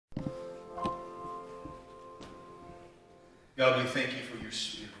God, we thank you for your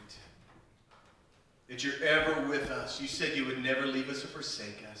Spirit, that you're ever with us. You said you would never leave us or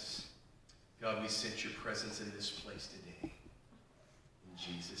forsake us. God, we sense your presence in this place today. In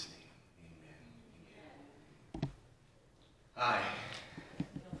Jesus' name, amen. Hi.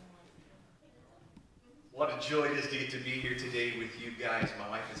 What a joy it is to get to be here today with you guys. My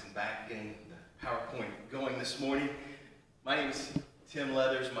wife isn't back getting the PowerPoint going this morning. My name is Tami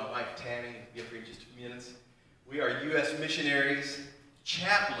Leathers, my wife Tami. I'll be up here in just a few minutes. We are U.S. missionaries,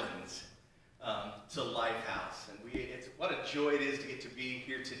 chaplains to Lifehouse. And what a joy it is to get to be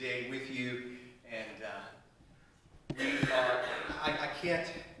here today with you. And I can't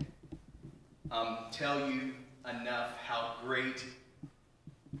tell you enough how great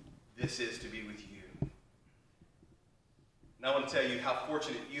this is to be with you. And I want to tell you how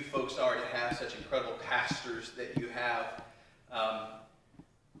fortunate you folks are to have such incredible pastors that you have.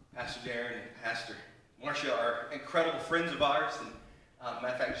 Pastor Darren and Pastor Marcia are incredible friends of ours. And matter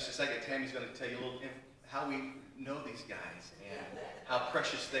of fact, just a second, Tammy's going to tell you a little how we know these guys and how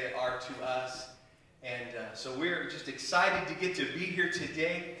precious they are to us. And so we're just excited to get to be here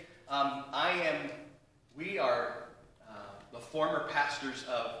today. We are the former pastors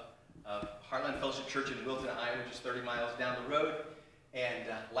of Heartland Fellowship Church in Wilton, Iowa, just 30 miles down the road.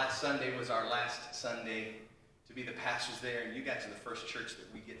 And last Sunday was our last Sunday to be the pastors there. And you guys are the first church that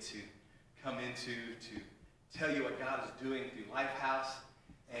we get to come into to tell you what God is doing through Lifehouse.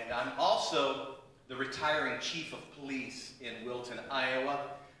 And I'm also the retiring chief of police in Wilton,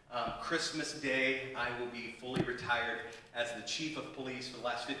 Iowa. Christmas Day, I will be fully retired as the chief of police for the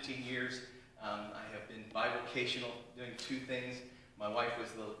last 15 years. I have been bivocational, doing two things. My wife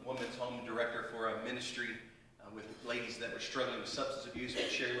was the women's home director for a ministry with ladies that were struggling with substance abuse. We'll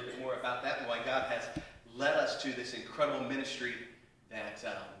share a little bit more about that and why God has led us to this incredible ministry that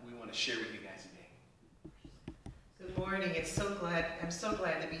we want to share with you guys today. Good morning. I'm so glad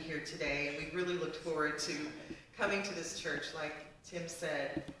to be here today, and we really looked forward to coming to this church. Like Tim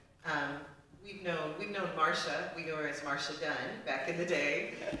said, we've known Marcia. We know her as Marcia Dunn back in the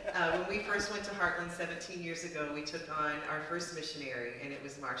day. When we first went to Heartland 17 years ago, we took on our first missionary, and it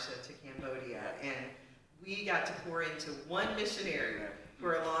was Marcia to Cambodia. And we got to pour into one missionary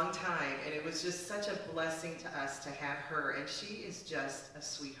for a long time, and it was just such a blessing to us to have her. And she is just a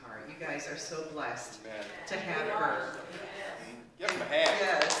sweetheart. You guys are so blessed to have her. Give them a hand.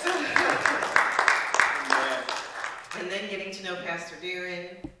 Yes. And then getting to know Pastor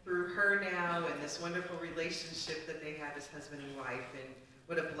Darren through her now, and this wonderful relationship that they have as husband and wife, and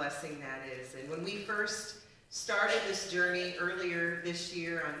what a blessing that is. And when we first started this journey earlier this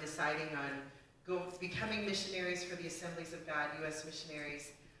year on deciding on becoming missionaries for the Assemblies of God, U.S.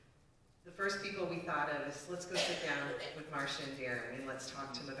 missionaries, the first people we thought of is, let's go sit down with Marcia and Darren and let's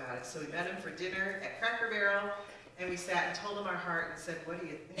talk to them about it. So we met them for dinner at Cracker Barrel, and we sat and told them our heart and said, what do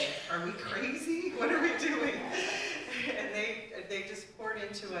you think? Are we crazy? What are we doing? And they just poured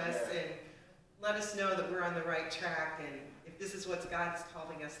into us and let us know that we're on the right track, and if this is what God's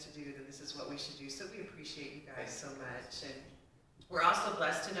calling us to do, then this is what we should do. So we appreciate you guys so much. And we're also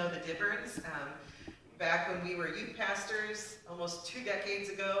blessed to know the Dibberns. Back when we were youth pastors almost 2 decades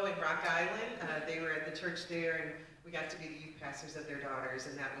ago in Rock Island, they were at the church there, and we got to be the youth pastors of their daughters,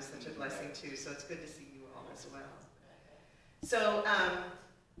 and that was such a blessing too. So it's good to see you all as well. So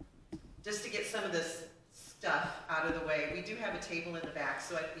just to get some of this stuff out of the way, we do have a table in the back.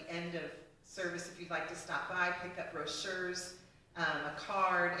 So at the end of service, if you'd like to stop by, pick up brochures, a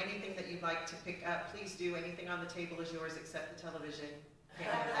card, anything that you'd like to pick up, please do. Anything on the table is yours except the television.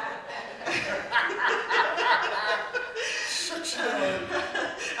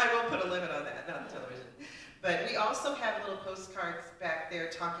 I will put a limit on that, not the television. But we also have little postcards back there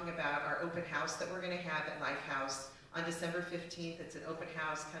talking about our open house that we're going to have at Lifehouse on December 15th. It's an open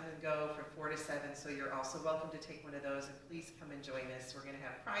house, come and go from 4 to 7, so you're also welcome to take one of those, and please come and join us. We're going to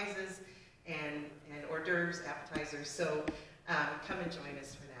have prizes and hors d'oeuvres, appetizers, so come and join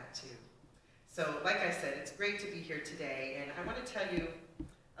us for that too. So like I said, it's great to be here today, and I want to tell you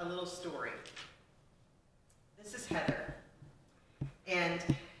a little story. This is Heather. And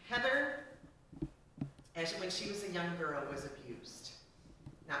Heather, when she was a young girl, was abused.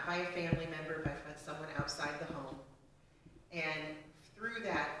 Not by a family member, but by someone outside the home. And through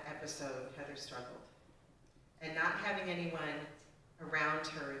that episode, Heather struggled. And not having anyone around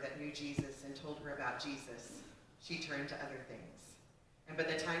her that knew Jesus and told her about Jesus, she turned to other things. And by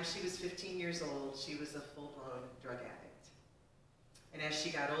the time she was 15 years old, she was a full-blown drug addict. And as she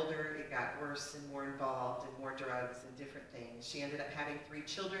got older, it got worse and more involved and more drugs and different things. She ended up having 3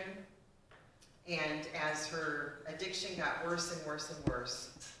 children. And as her addiction got worse and worse and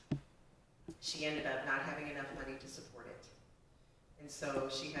worse, she ended up not having enough money to support it. And so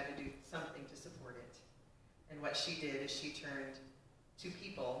she had to do something to support it. And what she did is she turned to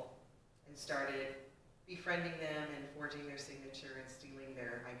people and started befriending them and forging their signature and stealing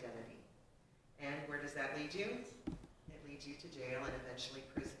their identity. And where does that lead you? It leads you to jail and eventually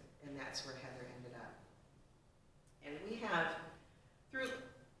prison. And that's where Heather ended up. And we have, through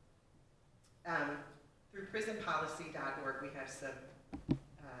prisonpolicy.org, we have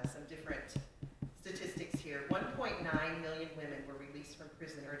some different statistics here. 1.9 million women were released from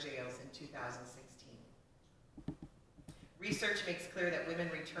prison or jails in 2016. Research makes clear that women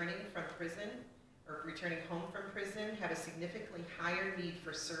returning from prison or returning home from prison have a significantly higher need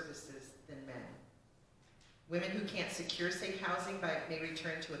for services than men. Women who can't secure safe housing may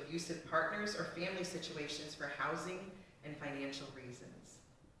return to abusive partners or family situations for housing and financial reasons.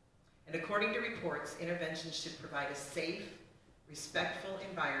 And according to reports, interventions should provide a safe, respectful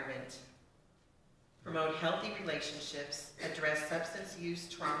environment, promote healthy relationships, address substance use,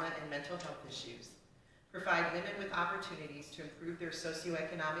 trauma, and mental health issues, provide women with opportunities to improve their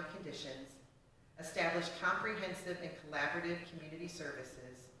socioeconomic conditions, establish comprehensive and collaborative community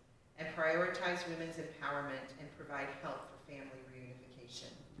services, and prioritize women's empowerment and provide help for family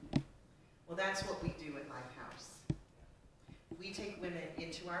reunification. Well, that's what we do at Lifehouse. We take women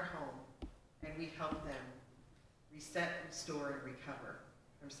into our home and we help them reset, restore, and recover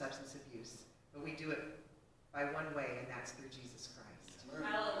from substance abuse. But we do it by one way, and that's through Jesus Christ.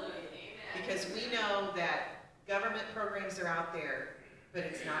 Hallelujah. Amen. Because we know that government programs are out there, but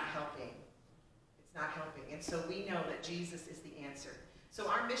it's not helping. It's not helping. And so we know that Jesus is the answer. So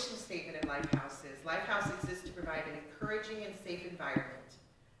our mission statement at Lifehouse is, Lifehouse exists to provide an encouraging and safe environment,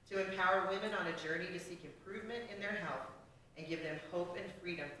 to empower women on a journey to seek improvement in their health, and give them hope and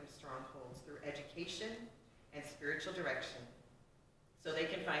freedom from strongholds through education and spiritual direction, so they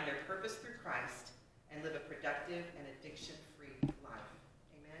can find their purpose through Christ and live a productive and addiction-free life.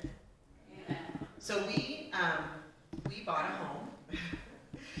 Amen? Amen. So we bought a home.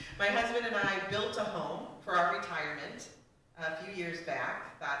 My husband and I built a home for our retirement a few years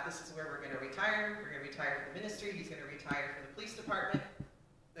back. Thought this is where we're going to retire. We're going to retire from the ministry. He's going to retire from the police department.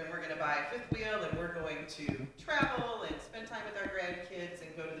 Then we're going to buy a fifth wheel, and we're going to travel and spend time with our grandkids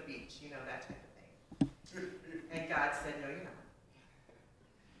and go to the beach, you know, that type of thing. And God said, no, you're not.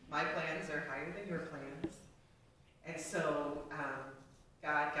 My plans are higher than your plans. And so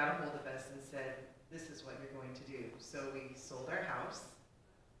God got a hold of us and said, this is what you're going to do. So we sold our house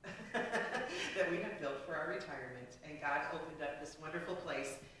that we had built for our retirement, and God opened up this wonderful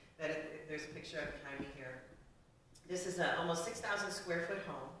place that there's a picture of it behind me here. This is an almost 6,000 square foot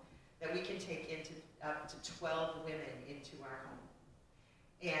home that we can take into up to 12 women into our home.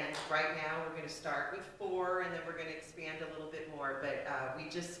 And right now we're going to start with 4, and then we're going to expand a little bit more. But we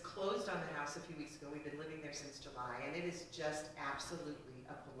just closed on the house a few weeks ago. We've been living there since July, and it is just absolutely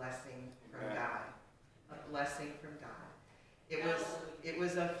a blessing from God. A blessing from God. It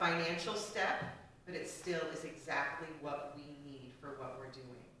was a financial step, but it still is exactly what we need for what we're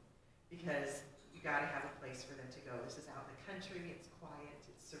doing. Because you got to have a place for them to go. This is out in the country. It's quiet.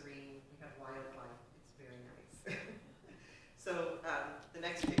 It's serene. We have wildlife. It's very nice. So the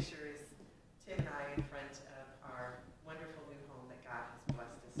next picture is Tim and I in front of our wonderful new home that God has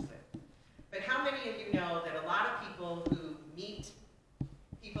blessed us with. But how many of you know that a lot of people who meet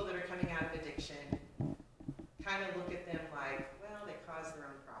people that are coming out of addiction kind of look at them like, well, they caused their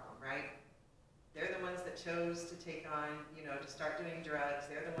own problem, right? They're the ones that chose to take on, to start doing drugs.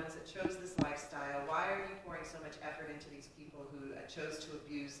 They're the ones that chose this lifestyle. Why are you pouring so much effort into these people who chose to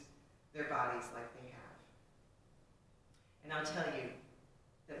abuse their bodies like they have? And I'll tell you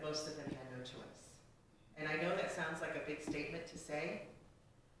that most of them had no choice. And I know that sounds like a big statement to say,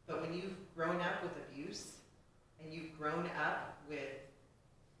 but when you've grown up with abuse and you've grown up with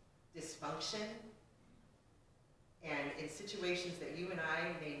dysfunction and in situations that you and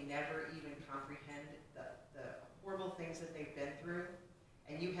I may never even comprehend the horrible things that they've been through,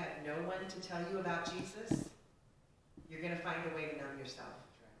 and you have no one to tell you about Jesus, you're going to find a way to numb yourself.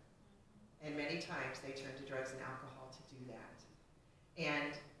 And many times they turn to drugs and alcohol to do that.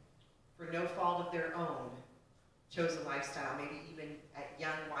 And for no fault of their own, chose a lifestyle, maybe even at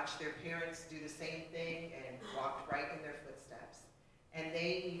young, watched their parents do the same thing and walked right in their footsteps. And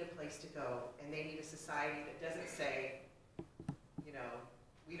they need a place to go, and they need a society that doesn't say,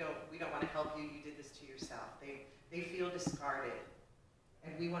 we don't want to help you, you did this to yourself. They feel discarded,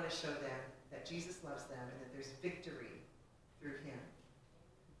 and we want to show them that Jesus loves them and that there's victory through him.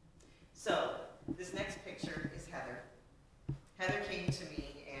 So, this next picture is Heather. Heather came to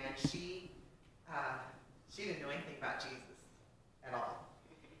me, and she didn't know anything about Jesus at all.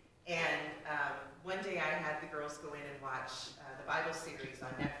 And one day I had the girls go in and watch the Bible Bible series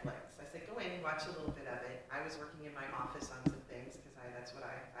on Netflix. I said, go in, watch a little bit of it. I was working in my office on some things because that's what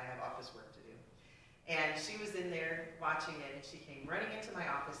I have office work to do. And she was in there watching it, and she came running into my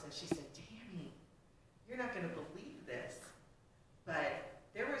office, and she said, Tami, you're not going to believe this, but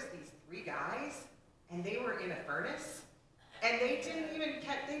there was these 3 guys, and they were in a furnace, and they didn't even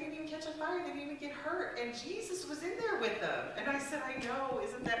catch on fire. They didn't even get hurt, and Jesus was in there with them. And I said, I know,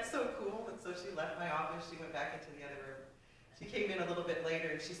 isn't that so cool? And so she left my office. She went back into the other room. She came in a little bit later,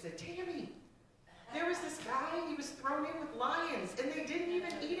 and she said, Tami, there was this guy. He was thrown in with lions, and they didn't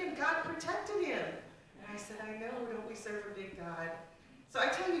even eat him. God protected him. And I said, I know, don't we serve a big God? So I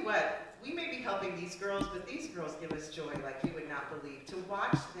tell you what, we may be helping these girls, but these girls give us joy like you would not believe. To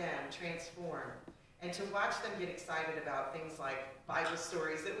watch them transform and to watch them get excited about things like Bible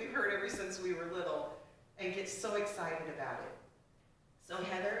stories that we've heard ever since we were little and get so excited about it. So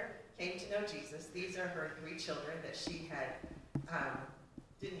Heather came to know Jesus. These are her 3 children that she had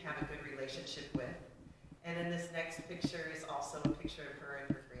didn't have a good relationship with. And then this next picture is also a picture of her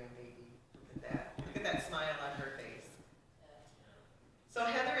and her grandbaby. Look at that. Look at that smile on her face. So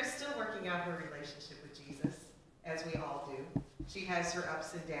Heather is still working out her relationship with Jesus, as we all do. She has her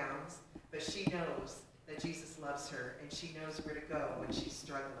ups and downs, but she knows that Jesus loves her, and she knows where to go when she's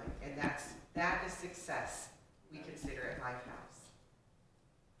struggling. And that is success we consider at Lifehouse.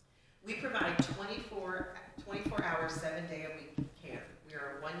 We provide 24 hours, 7-day-a-week care. We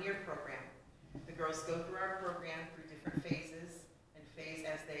are a 1-year program. The girls go through our program through different phases, and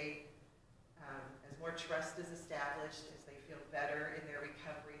as more trust is established, as they feel better in their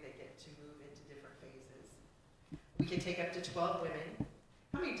recovery, they get to move into different phases. We can take up to 12 women.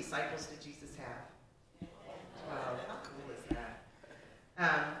 How many disciples did Jesus have? 12. How cool is that?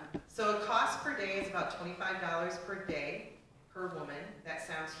 So a cost per day is about $25 per day per woman. That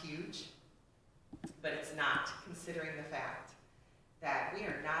sounds huge, but it's not, considering the fact that we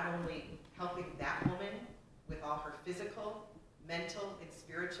are not only helping that woman with all her physical, mental, and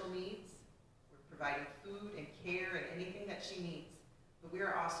spiritual needs, we're providing food and care and anything that she needs, but we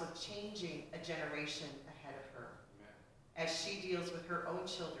are also changing a generation ahead of her as she deals with her own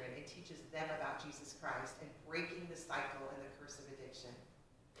children and teaches them about Jesus Christ and breaking the cycle and the curse of addiction.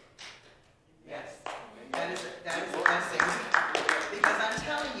 Yes, that is a blessing. Because I'm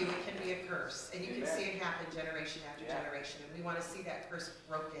telling you, it can be a curse. And you can see it happen generation after generation. And we want to see that curse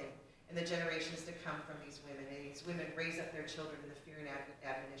broken in the generations to come from these women. And these women raise up their children in the fear and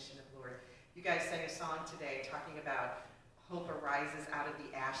admonition of the Lord. You guys sang a song today talking about hope arises out of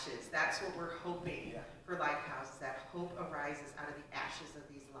the ashes. That's what we're hoping for Lifehouse, that hope arises out of the ashes of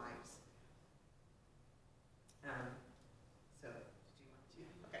these lives. So, did you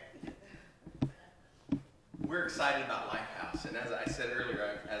want to? Okay. We're excited about Lifehouse, and as I said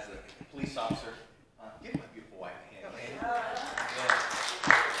earlier, as a police officer, give my beautiful wife a hand.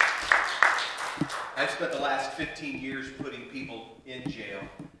 I've spent the last 15 years putting people in jail,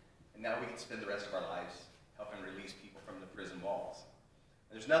 and now we can spend the rest of our lives helping release people from the prison walls.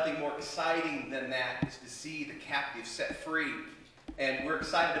 And there's nothing more exciting than that, is to see the captive set free. And we're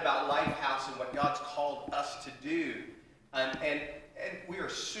excited about Lifehouse and what God's called us to do. And we are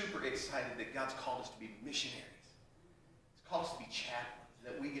super excited that God's called us to be missionaries. He's called us to be chaplains,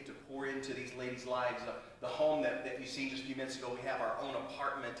 that we get to pour into these ladies' lives. The home that you seen just a few minutes ago, we have our own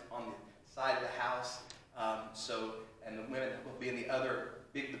apartment on the side of the house. And the women will be in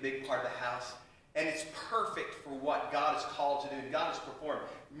the big part of the house. And it's perfect for what God has called to do. God has performed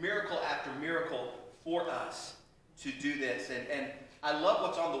miracle after miracle for us to do this. And I love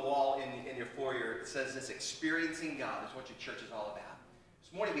what's on the wall in your foyer. It says this: experiencing God is what your church is all about.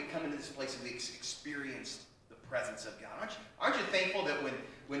 This morning we come into this place and we experienced the presence of God. Aren't you thankful that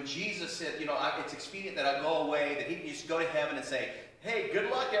when Jesus said, it's expedient that I go away, that he can just go to heaven and say, hey, good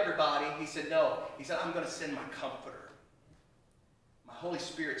luck everybody. He said, no. He said, I'm going to send my comforter. My Holy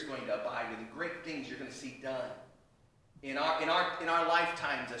Spirit's going to abide with you. Great things you're going to see done in our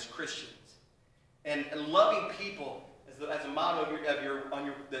lifetimes as Christians. And loving people, as a motto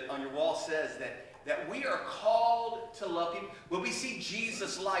on your wall says, that we are called to love people. When we see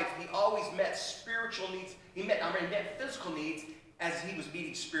Jesus' life, he always met spiritual needs. He met physical needs as he was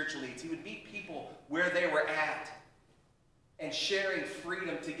meeting spiritual needs. He would meet people where they were at, and sharing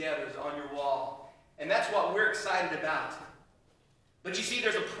freedom together is on your wall. And that's what we're excited about. But you see,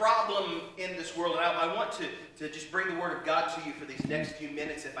 there's a problem in this world, and I want to just bring the Word of God to you for these next few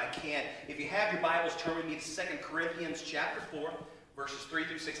minutes if I can. If you have your Bibles, turn with me to 2 Corinthians chapter 4, verses 3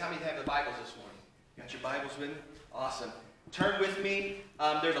 through 6. How many have the Bibles this morning? Got your Bibles with me? Awesome. Turn with me.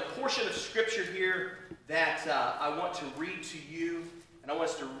 There's a portion of Scripture here that I want to read to you, and I want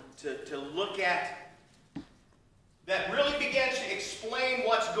us to look at that really begins to explain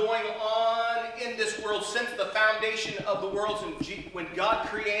what's going on in this world since the foundation of the world. When God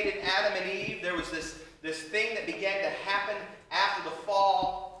created Adam and Eve, there was this thing that began to happen after the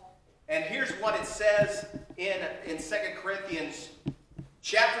fall. And here's what it says in 2 Corinthians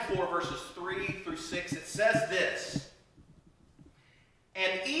chapter 4, verses 3 through 6. It says this: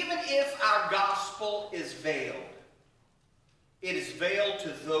 "And even if our gospel is veiled, it is veiled to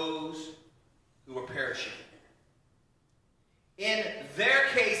those who are perishing. In their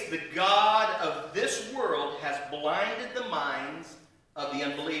case, the God of this world has blinded the minds of the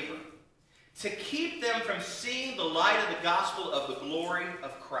unbeliever, to keep them from seeing the light of the gospel of the glory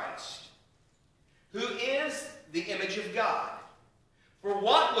of Christ, who is the image of God. For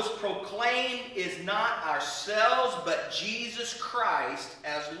what was proclaimed is not ourselves, but Jesus Christ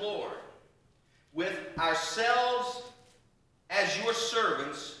as Lord, with ourselves as your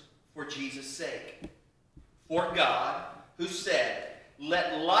servants for Jesus' sake. For God, who said,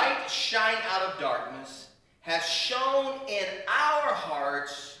 'Let light shine out of darkness,' has shone in our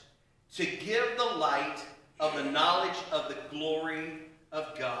hearts to give the light of the knowledge of the glory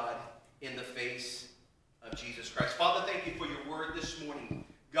of God in the face of Jesus Christ." Father, thank you for your word this morning.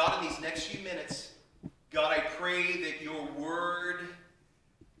 God, in these next few minutes, God, I pray that your word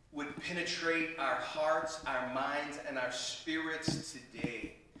would penetrate our hearts, our minds, and our spirits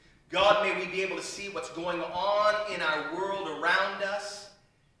today. God, may we be able to see what's going on in our world around us.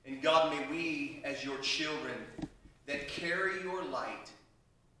 And God, may we, as your children that carry your light,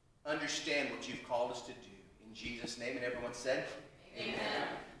 understand what you've called us to do. In Jesus' name, and everyone said, Amen.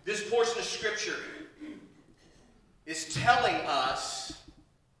 This portion of Scripture is telling us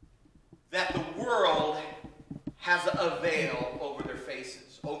that the world has a veil over their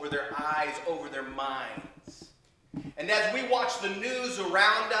faces, over their eyes, over their minds. And as we watch the news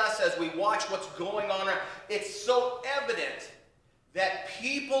around us, as we watch what's going on, it's so evident that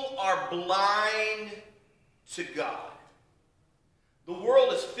people are blind to God. The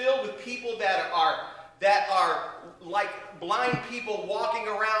world is filled with people that are like blind people walking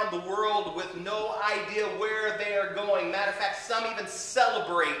around the world with no idea where they are going. Matter of fact, some even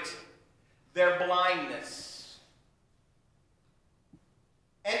celebrate their blindness.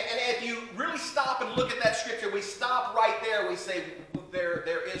 And if you really stop and look at that scripture, we stop right there. We say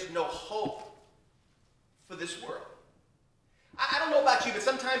there is no hope for this world. I don't know about you, but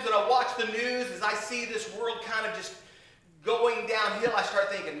sometimes when I watch the news, as I see this world kind of just going downhill, I start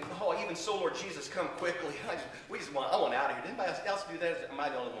thinking, oh, even so, Lord Jesus, come quickly. I want out of here. Did anybody else do that? Am I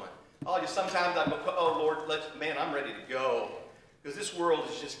the only one? Sometimes I go, oh, Lord, I'm ready to go. Because this world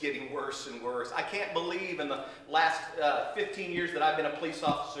is just getting worse and worse. I can't believe in the last 15 years that I've been a police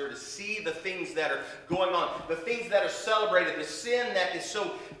officer to see the things that are going on, the things that are celebrated, the sin that is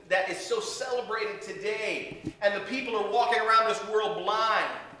so celebrated today. And the people are walking around this world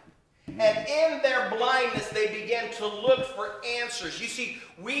blind. And in their blindness, they begin to look for answers. You see,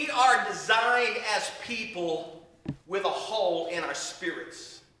 we are designed as people with a hole in our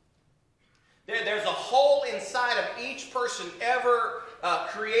spirits. There's a hole inside of each person ever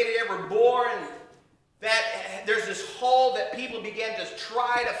created, ever born, that there's this hole that people begin to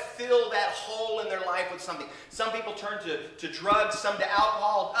try to fill that hole in their life with something. Some people turn to drugs, some to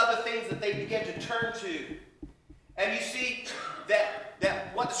alcohol, other things that they begin to turn to. And you see that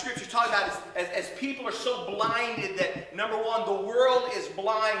what the Scripture's talking about is as people are so blinded that, number one, the world is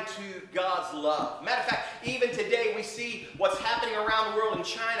blind to God's love. Matter of fact, even today we see what's happening around the world. In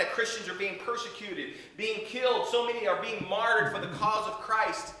China, Christians are being persecuted, being killed. So many are being martyred for the cause of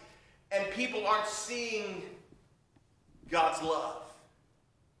Christ. And people aren't seeing God's love.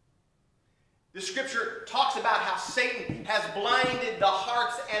 The Scripture talks about how Satan has blinded the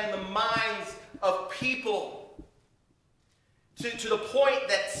hearts and the minds of people to the point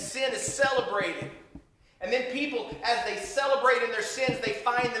that sin is celebrated. And then people, as they celebrate in their sins, they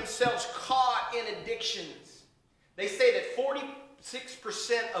find themselves caught in addictions. They say that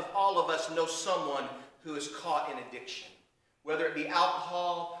 46% of all of us know someone who is caught in addiction. Whether it be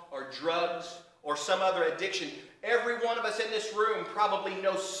alcohol or drugs or some other addiction. Every one of us in this room probably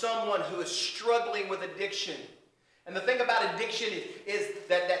knows someone who is struggling with addiction. And the thing about addiction is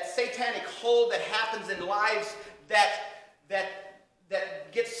that satanic hold that happens in lives that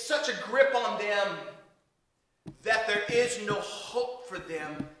gets such a grip on them that there is no hope for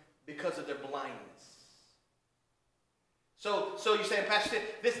them because of their blindness. So you're saying, Pastor,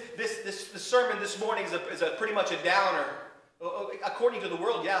 this sermon this morning is a pretty much a downer. According to the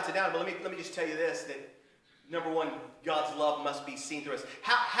world, yeah, it's a downer. But let me just tell you this: that number one, God's love must be seen through us.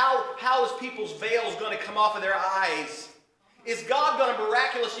 How is people's veils going to come off of their eyes Is God going to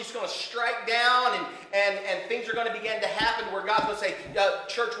miraculously just going to strike down and things are going to begin to happen where God's going to say,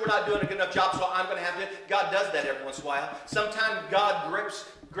 church, we're not doing a good enough job, so I'm going to have to do it? God does that every once in a while. Sometimes God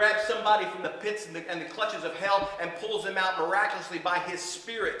grabs somebody from the pits and the clutches of hell and pulls them out miraculously by His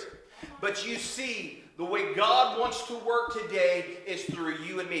Spirit. But you see, the way God wants to work today is through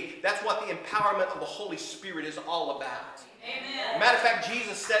you and me. That's what the empowerment of the Holy Spirit is all about. Amen. Matter of fact,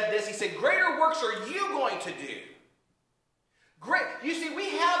 Jesus said this. He said, greater works are you going to do. Great. You see, we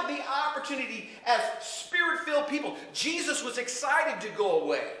have the opportunity as Spirit-filled people. Jesus was excited to go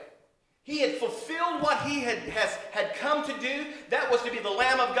away. He had fulfilled what He had come to do. That was to be the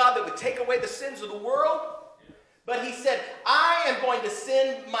Lamb of God that would take away the sins of the world. But He said, I am going to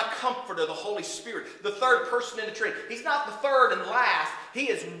send my Comforter, the Holy Spirit, the third person in the Trinity. He's not the third and last. He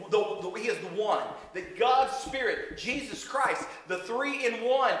is the one. That God's Spirit, Jesus Christ, the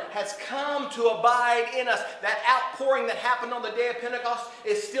 3-in-1, has come to abide in us. That outpouring that happened on the day of Pentecost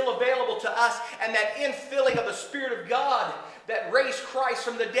is still available to us. And that infilling of the Spirit of God that raised Christ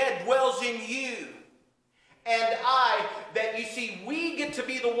from the dead dwells in you. And that you see, we get to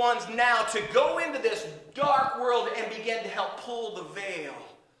be the ones now to go into this dark world and begin to help pull the veil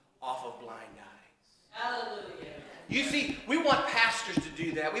off of blind eyes. Hallelujah. You see, we want pastors to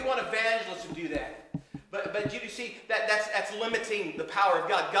do that. We want evangelists to do that. But you see, that's limiting the power of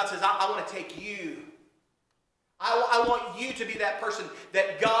God. God says, I want to take you. I want you to be that person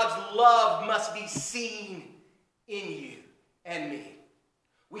that God's love must be seen in you and me.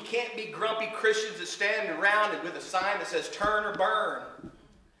 We can't be grumpy Christians that stand around and with a sign that says turn or burn.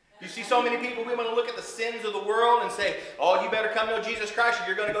 You see so many people, we want to look at the sins of the world and say, oh, you better come know Jesus Christ or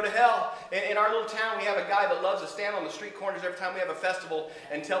you're going to go to hell. In our little town, we have a guy that loves to stand on the street corners every time we have a festival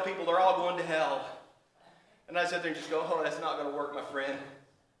and tell people they're all going to hell. And I sit there and just go, oh, that's not going to work, my friend.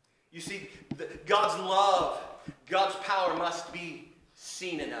 You see, God's love, God's power must be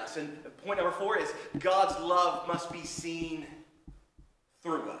seen in us. And point number 4 is God's love must be seen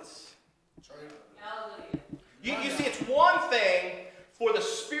through us. You see, it's one thing for the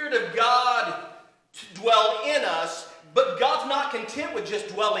Spirit of God to dwell in us, but God's not content with just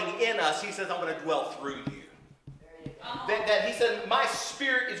dwelling in us. He says, I'm going to dwell through you. That He said, my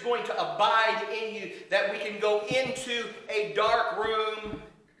Spirit is going to abide in you, that we can go into a dark room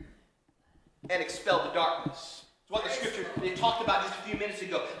and expel the darkness. What the scripture they talked about just a few minutes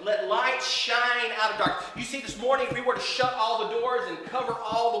ago. Let light shine out of darkness. You see, this morning, if we were to shut all the doors and cover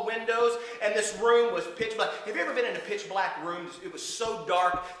all the windows, and this room was pitch black. Have you ever been in a pitch black room? It was so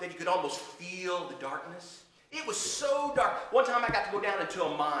dark that you could almost feel the darkness. It was so dark. One time I got to go down into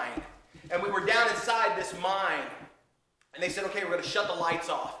a mine, and we were down inside this mine, and they said, okay, we're going to shut the lights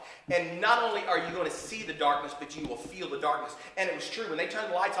off. And not only are you going to see the darkness, but you will feel the darkness. And it was true. When they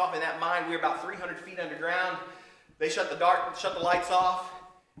turned the lights off in that mine, we were about 300 feet underground. They shut the lights off.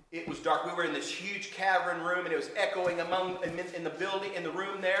 It was dark. We were in this huge cavern room, and it was echoing in the building, in the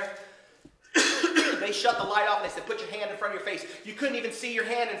room there. They shut the light off, and they said, put your hand in front of your face. You couldn't even see your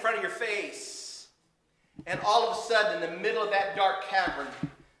hand in front of your face. And all of a sudden, in the middle of that dark cavern,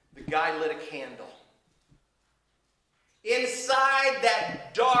 the guy lit a candle. Inside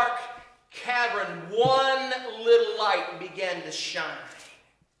that dark cavern, one little light began to shine.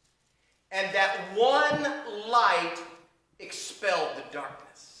 And that one light expelled the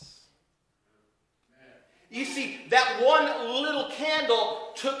darkness. You see, that one little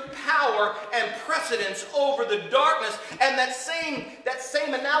candle took power and precedence over the darkness. And that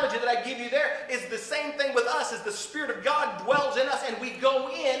same analogy that I give you there is the same thing with us, as the Spirit of God dwells in us and we go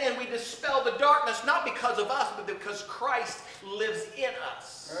in and we dispel the darkness, not because of us, but because Christ lives in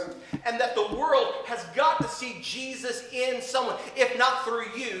us. And that the world has got to see Jesus in someone. If not through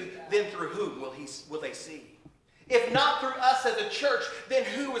you, then through whom will they see? If not through us as a church, then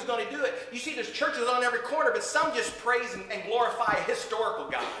who is going to do it? You see, there's churches on every corner, but some just praise and glorify a historical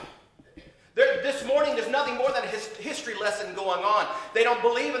God. This morning, there's nothing more than a history lesson going on. They don't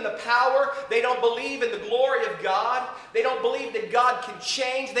believe in the power. They don't believe in the glory of God. They don't believe that God can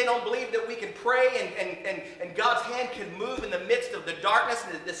change. They don't believe that we can pray and God's hand can move in the midst of the darkness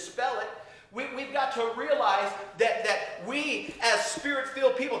and to dispel it. We've got to realize that we, as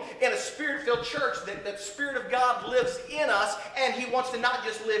Spirit-filled people, in a Spirit-filled church, that the Spirit of God lives in us, and He wants to not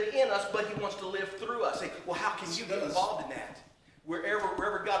just live in us, but He wants to live through us. Say, well, how can you get involved in that?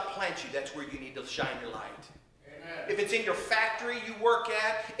 Wherever God plants you, that's where you need to shine your light. Amen. If it's in your factory you work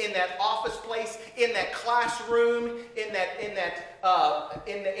at, in that office place, in that classroom, in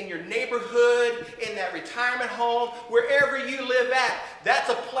your neighborhood, in that retirement home, wherever you live at, that's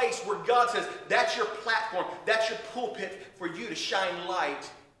a place where God says, that's your platform, that's your pulpit for you to shine light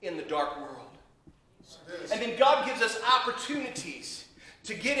in the dark world. And then God gives us opportunities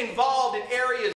to get involved in areas